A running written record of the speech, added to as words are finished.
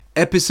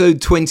Episode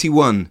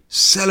 21,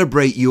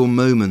 Celebrate Your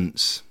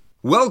Moments.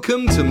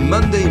 Welcome to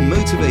Monday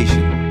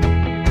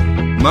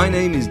Motivation. My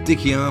name is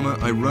Dickie Armour.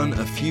 I run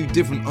a few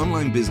different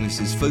online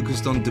businesses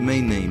focused on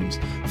domain names,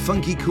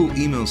 funky cool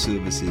email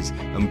services,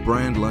 and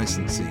brand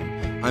licensing.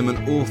 I'm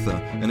an author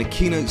and a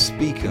keynote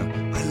speaker.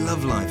 I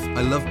love life,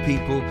 I love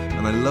people,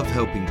 and I love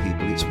helping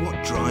people. It's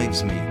what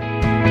drives me.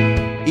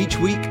 Each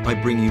week, I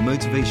bring you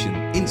motivation,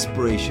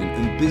 inspiration,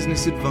 and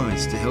business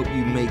advice to help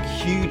you make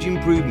huge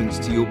improvements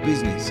to your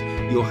business,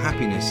 your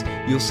happiness,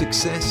 your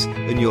success,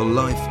 and your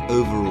life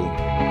overall.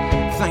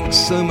 Thanks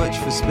so much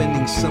for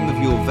spending some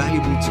of your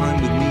valuable time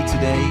with me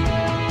today.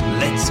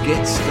 Let's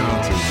get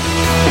started.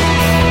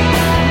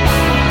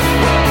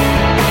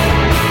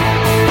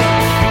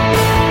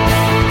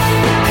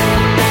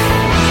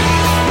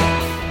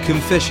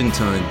 Confession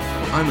time.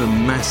 I'm a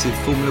massive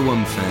Formula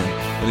One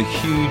fan and a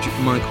huge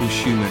Michael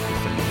Schumacher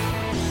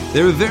fan.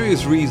 There are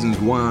various reasons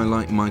why I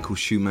like Michael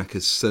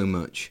Schumacher so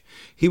much.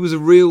 He was a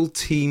real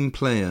team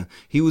player.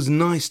 He was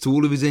nice to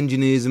all of his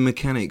engineers and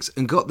mechanics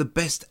and got the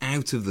best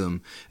out of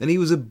them. And he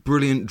was a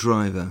brilliant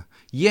driver.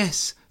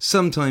 Yes,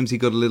 sometimes he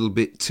got a little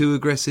bit too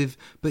aggressive,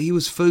 but he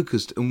was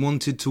focused and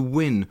wanted to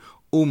win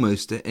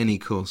almost at any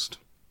cost.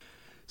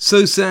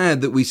 So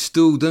sad that we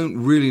still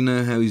don't really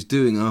know how he's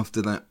doing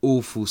after that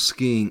awful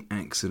skiing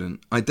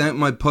accident. I doubt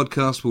my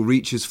podcast will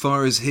reach as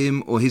far as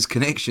him or his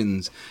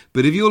connections,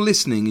 but if you're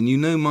listening and you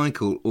know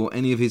Michael or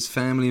any of his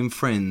family and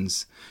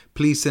friends,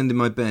 please send him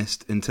my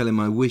best and tell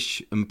him I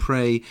wish and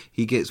pray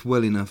he gets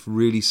well enough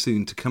really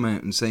soon to come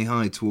out and say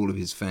hi to all of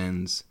his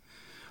fans.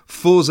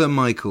 Forza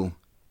Michael.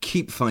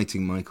 Keep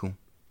fighting, Michael.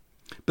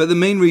 But the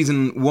main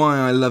reason why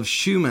I love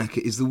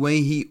Schumacher is the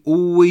way he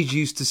always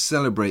used to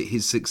celebrate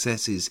his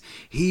successes.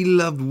 He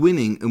loved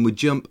winning and would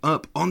jump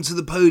up onto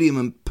the podium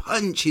and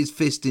punch his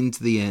fist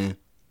into the air.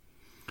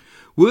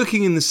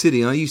 Working in the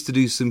city, I used to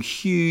do some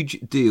huge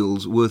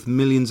deals worth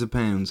millions of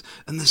pounds,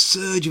 and the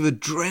surge of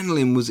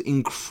adrenaline was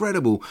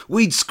incredible.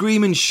 We'd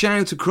scream and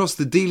shout across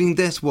the dealing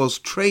desk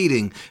whilst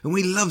trading, and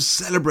we loved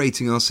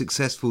celebrating our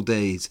successful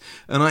days.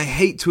 And I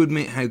hate to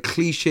admit how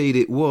cliched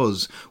it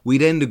was.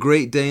 We'd end a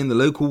great day in the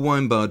local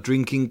wine bar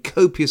drinking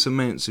copious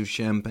amounts of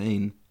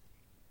champagne.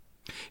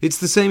 It's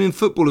the same in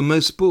football and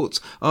most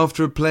sports.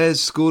 After a player's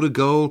scored a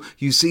goal,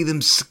 you see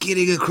them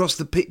skidding across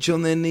the pitch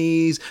on their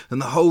knees and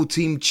the whole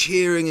team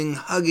cheering and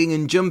hugging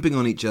and jumping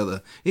on each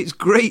other. It's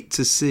great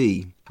to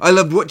see. I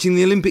loved watching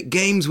the Olympic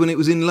Games when it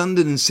was in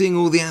London and seeing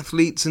all the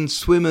athletes and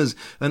swimmers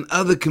and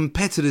other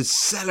competitors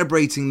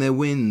celebrating their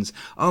wins.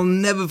 I'll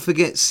never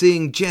forget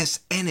seeing Jess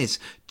Ennis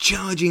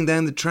charging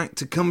down the track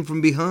to come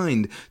from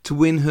behind to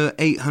win her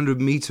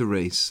 800-metre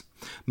race.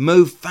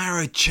 Mo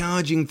Farah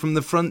charging from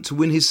the front to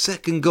win his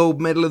second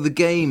gold medal of the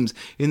Games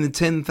in the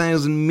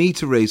 10,000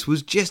 metre race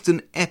was just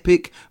an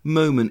epic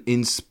moment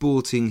in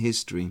sporting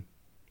history.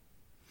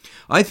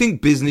 I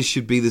think business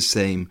should be the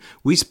same.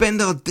 We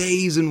spend our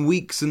days and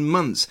weeks and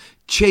months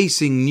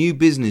chasing new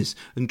business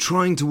and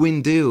trying to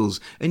win deals,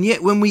 and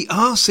yet when we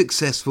are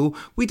successful,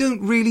 we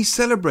don't really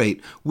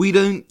celebrate. We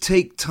don't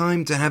take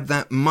time to have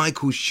that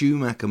Michael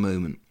Schumacher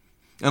moment,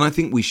 and I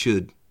think we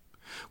should.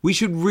 We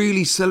should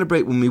really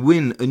celebrate when we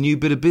win a new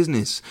bit of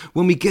business,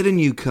 when we get a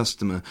new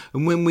customer,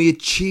 and when we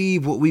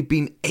achieve what we've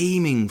been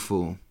aiming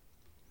for.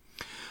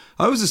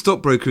 I was a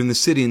stockbroker in the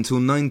city until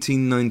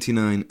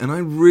 1999, and I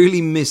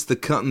really missed the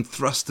cut and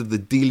thrust of the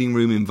dealing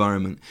room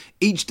environment.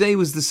 Each day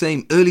was the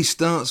same, early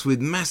starts with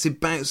massive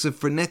bouts of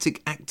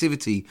frenetic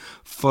activity,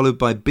 followed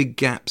by big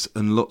gaps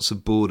and lots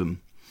of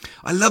boredom.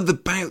 I loved the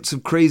bouts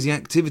of crazy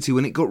activity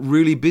when it got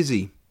really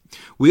busy.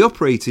 We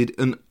operated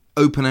an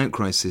open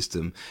outcry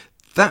system.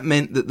 That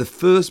meant that the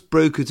first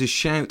broker to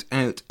shout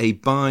out a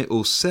buy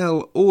or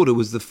sell order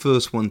was the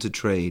first one to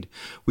trade.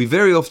 We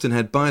very often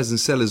had buyers and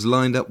sellers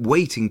lined up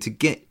waiting to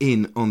get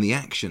in on the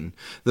action.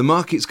 The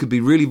markets could be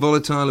really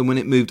volatile, and when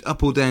it moved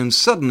up or down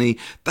suddenly,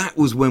 that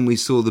was when we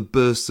saw the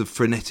bursts of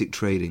frenetic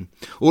trading.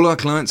 All our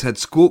clients had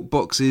squawk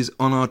boxes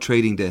on our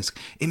trading desk.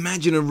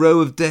 Imagine a row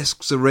of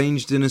desks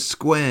arranged in a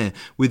square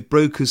with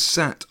brokers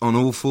sat on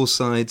all four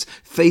sides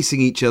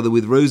facing each other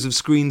with rows of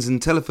screens and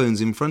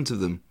telephones in front of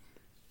them.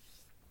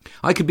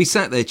 I could be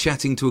sat there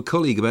chatting to a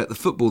colleague about the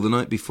football the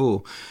night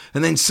before,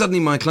 and then suddenly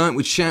my client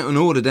would shout an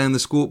order down the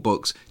squawk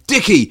box.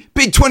 "Dickie,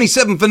 bid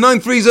 27 for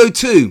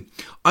 9302.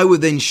 I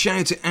would then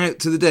shout it out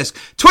to the desk.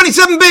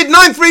 27 bid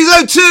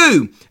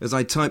 9302, as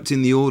I typed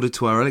in the order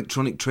to our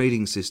electronic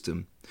trading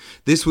system.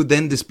 This would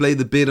then display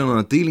the bid on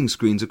our dealing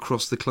screens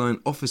across the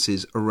client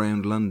offices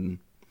around London.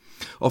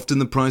 Often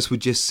the price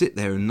would just sit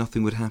there and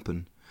nothing would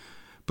happen.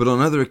 But on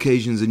other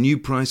occasions, a new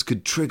price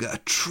could trigger a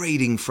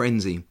trading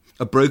frenzy.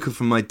 A broker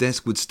from my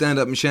desk would stand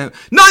up and shout,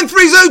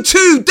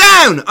 9302,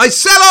 down! I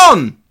sell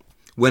on!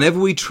 Whenever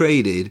we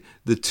traded,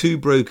 the two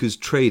brokers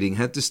trading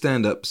had to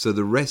stand up so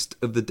the rest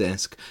of the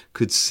desk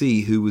could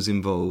see who was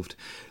involved.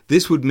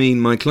 This would mean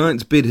my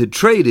client's bid had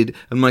traded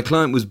and my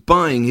client was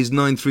buying his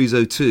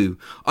 9302.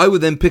 I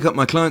would then pick up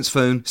my client's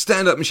phone,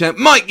 stand up and shout,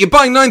 "Mike, you're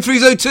buying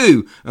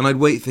 9302!" And I'd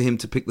wait for him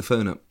to pick the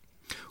phone up.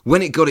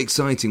 When it got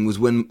exciting was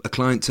when a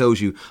client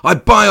tells you, I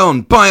buy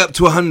up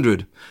to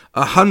 100.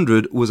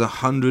 100 was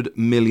 £100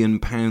 million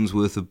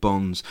worth of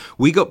bonds.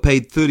 We got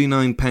paid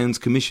 £39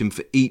 commission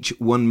for each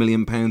 £1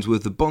 million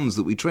worth of bonds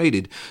that we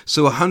traded.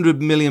 So a £100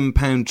 million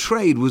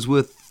trade was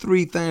worth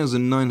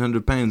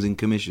 £3,900 in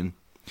commission.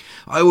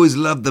 I always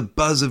loved the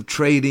buzz of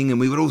trading, and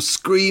we would all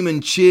scream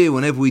and cheer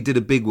whenever we did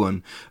a big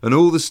one. And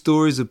all the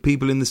stories of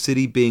people in the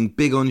city being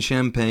big on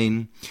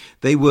champagne,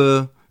 they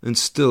were, and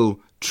still,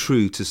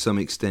 true to some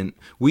extent.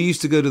 We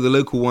used to go to the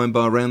local wine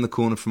bar round the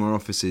corner from our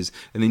offices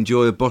and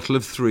enjoy a bottle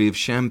of 3 of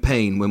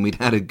champagne when we'd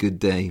had a good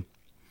day.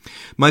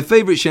 My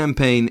favourite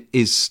champagne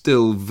is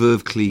still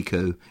Veuve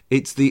Clicquot.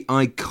 It's the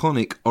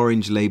iconic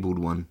orange labelled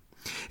one.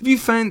 If you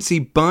fancy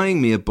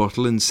buying me a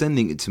bottle and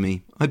sending it to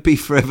me, I'd be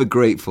forever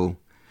grateful.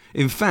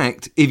 In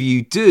fact, if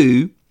you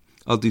do,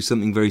 I'll do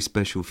something very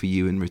special for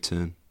you in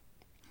return.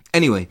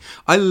 Anyway,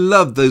 I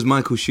loved those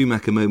Michael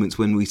Schumacher moments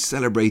when we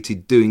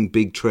celebrated doing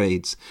big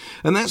trades.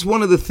 And that's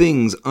one of the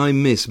things I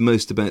miss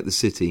most about the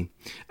city.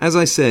 As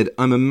I said,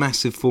 I'm a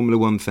massive Formula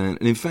One fan,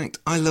 and in fact,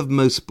 I love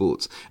most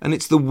sports, and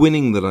it's the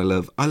winning that I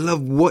love. I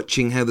love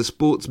watching how the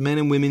sportsmen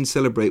and women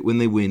celebrate when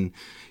they win.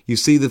 You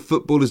see the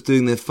footballers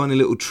doing their funny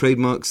little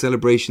trademark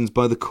celebrations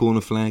by the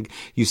corner flag.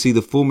 You see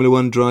the Formula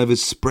One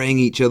drivers spraying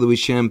each other with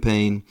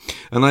champagne.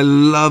 And I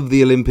love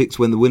the Olympics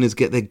when the winners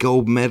get their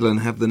gold medal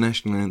and have the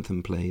national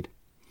anthem played.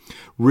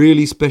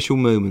 Really special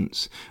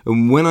moments.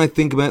 And when I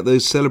think about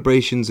those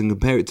celebrations and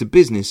compare it to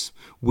business,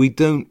 we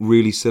don't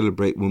really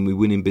celebrate when we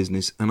win in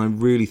business, and I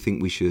really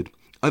think we should.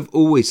 I've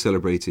always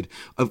celebrated.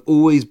 I've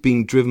always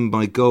been driven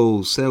by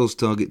goals, sales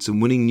targets,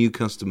 and winning new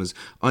customers.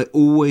 I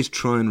always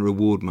try and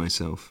reward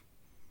myself.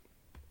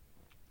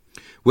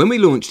 When we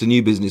launched a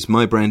new business,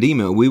 My Brand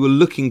Email, we were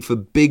looking for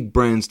big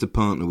brands to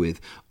partner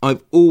with.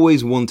 I've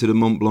always wanted a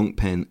Mont Blanc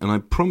pen, and I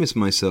promised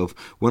myself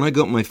when I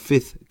got my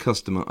 5th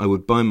customer, I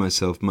would buy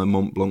myself my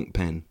Mont Blanc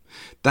pen.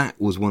 That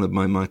was one of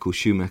my Michael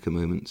Schumacher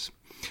moments.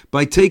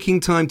 By taking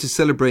time to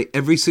celebrate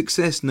every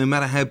success, no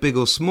matter how big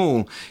or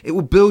small, it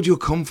will build your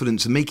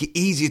confidence and make it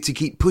easier to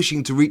keep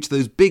pushing to reach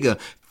those bigger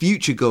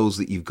future goals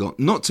that you've got.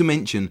 Not to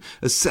mention,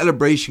 a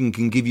celebration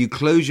can give you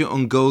closure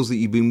on goals that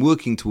you've been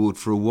working toward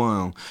for a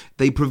while.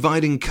 They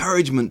provide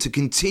encouragement to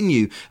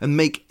continue and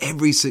make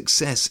every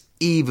success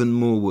even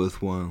more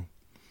worthwhile.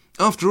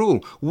 After all,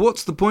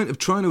 what's the point of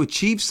trying to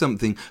achieve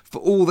something for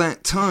all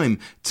that time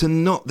to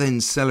not then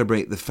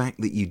celebrate the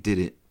fact that you did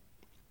it?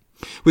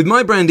 With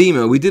My Brand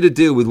Email, we did a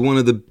deal with one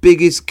of the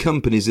biggest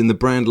companies in the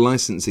brand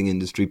licensing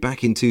industry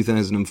back in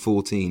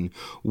 2014,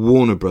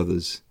 Warner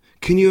Brothers.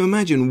 Can you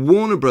imagine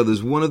Warner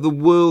Brothers, one of the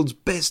world's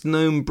best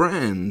known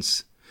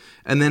brands?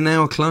 And they're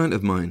now a client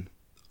of mine.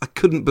 I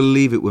couldn't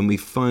believe it when we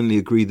finally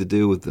agreed the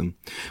deal with them.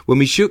 When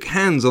we shook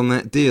hands on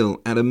that deal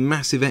at a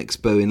massive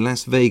expo in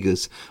Las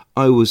Vegas,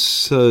 I was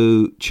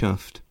so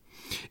chuffed.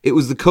 It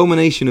was the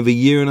culmination of a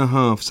year and a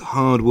half's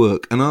hard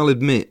work, and I'll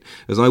admit,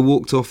 as I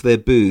walked off their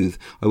booth,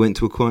 I went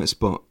to a quiet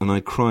spot and I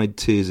cried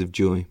tears of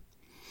joy.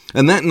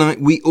 And that night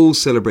we all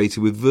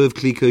celebrated with Veuve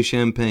Clicquot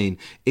champagne.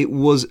 It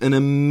was an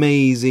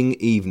amazing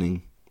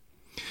evening.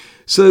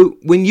 So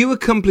when you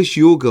accomplish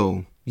your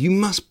goal, you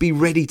must be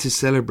ready to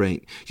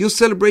celebrate. Your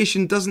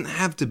celebration doesn't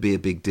have to be a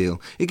big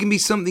deal. It can be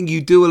something you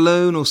do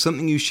alone or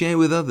something you share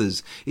with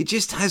others. It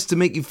just has to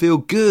make you feel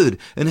good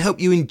and help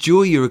you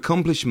enjoy your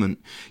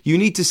accomplishment. You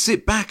need to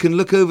sit back and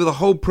look over the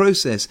whole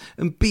process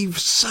and be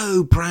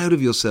so proud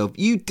of yourself.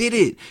 You did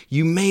it.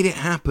 You made it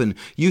happen.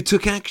 You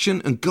took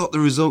action and got the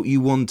result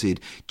you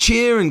wanted.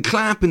 Cheer and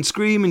clap and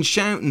scream and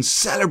shout and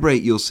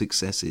celebrate your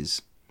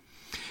successes.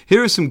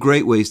 Here are some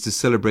great ways to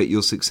celebrate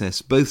your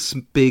success, both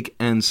big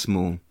and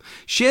small.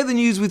 Share the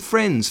news with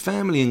friends,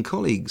 family and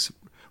colleagues.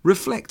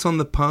 Reflect on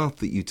the path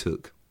that you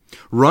took.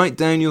 Write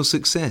down your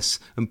success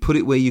and put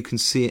it where you can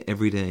see it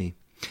every day.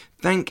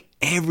 Thank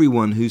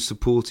everyone who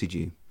supported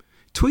you.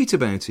 Tweet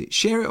about it.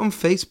 Share it on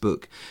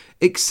Facebook.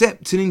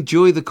 Accept and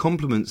enjoy the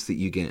compliments that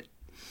you get.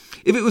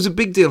 If it was a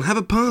big deal, have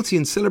a party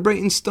and celebrate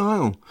in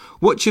style.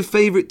 Watch your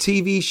favourite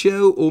TV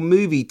show or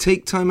movie.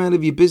 Take time out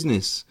of your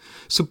business.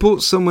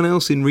 Support someone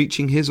else in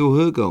reaching his or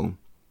her goal.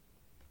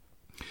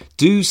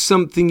 Do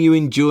something you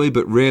enjoy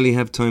but rarely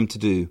have time to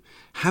do.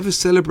 Have a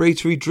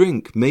celebratory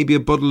drink, maybe a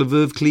bottle of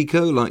Veuve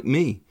Clicquot like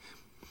me.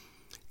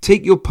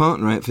 Take your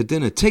partner out for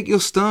dinner. Take your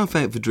staff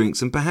out for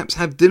drinks and perhaps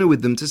have dinner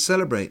with them to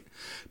celebrate.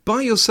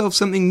 Buy yourself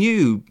something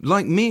new.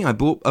 Like me, I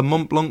bought a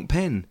Mont Blanc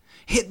pen.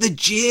 Hit the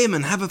gym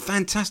and have a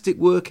fantastic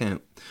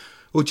workout.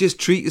 Or just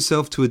treat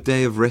yourself to a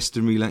day of rest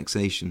and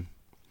relaxation.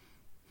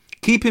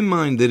 Keep in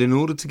mind that in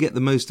order to get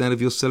the most out of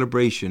your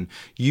celebration,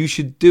 you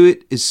should do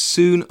it as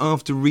soon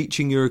after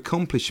reaching your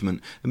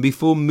accomplishment and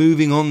before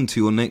moving on to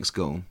your next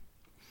goal.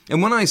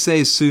 And when I say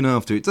as soon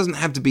after, it doesn't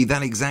have to be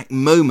that exact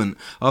moment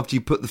after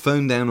you put the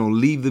phone down or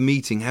leave the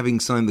meeting having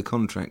signed the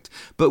contract,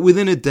 but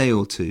within a day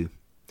or two.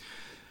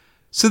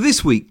 So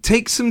this week,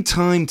 take some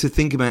time to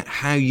think about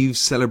how you've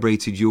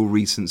celebrated your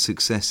recent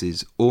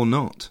successes or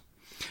not.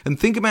 And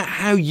think about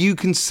how you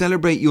can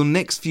celebrate your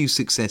next few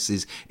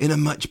successes in a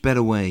much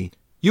better way.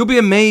 You'll be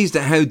amazed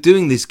at how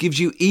doing this gives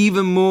you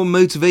even more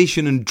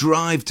motivation and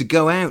drive to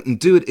go out and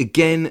do it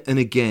again and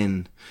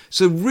again.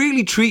 So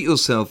really treat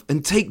yourself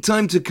and take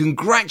time to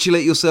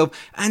congratulate yourself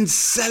and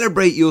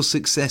celebrate your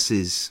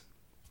successes.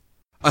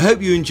 I hope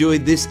you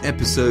enjoyed this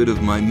episode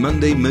of my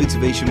Monday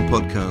Motivation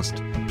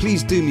Podcast.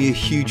 Please do me a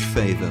huge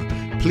favour.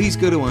 Please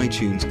go to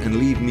iTunes and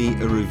leave me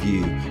a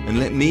review and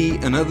let me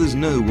and others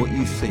know what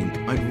you think.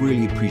 I'd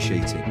really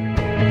appreciate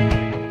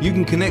it. You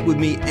can connect with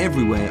me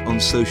everywhere on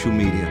social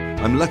media.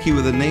 I'm lucky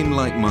with a name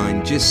like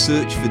mine. Just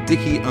search for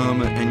Dickie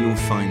Armour and you'll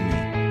find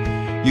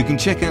me. You can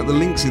check out the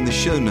links in the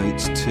show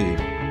notes too.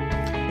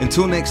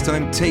 Until next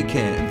time, take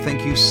care and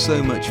thank you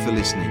so much for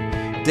listening.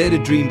 Dare to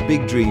dream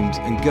big dreams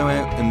and go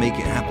out and make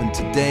it happen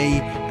today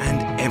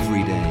and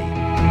every day.